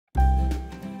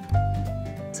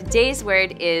Today's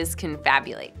word is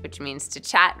confabulate, which means to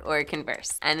chat or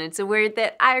converse. And it's a word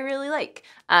that I really like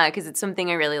because it's something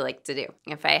I really like to do.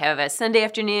 If I have a Sunday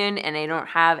afternoon and I don't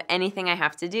have anything I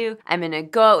have to do, I'm gonna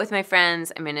go out with my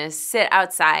friends, I'm gonna sit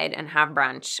outside and have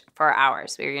brunch for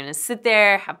hours. We're gonna sit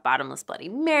there, have bottomless Bloody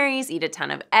Marys, eat a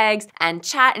ton of eggs, and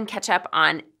chat and catch up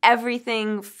on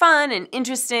everything fun and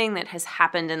interesting that has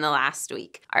happened in the last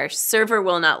week. Our server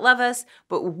will not love us,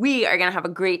 but we are gonna have a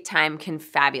great time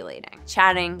confabulating,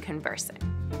 chatting, conversing.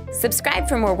 Subscribe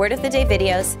for more Word of the Day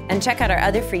videos and check out our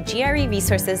other free GRE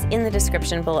resources in the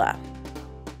description below.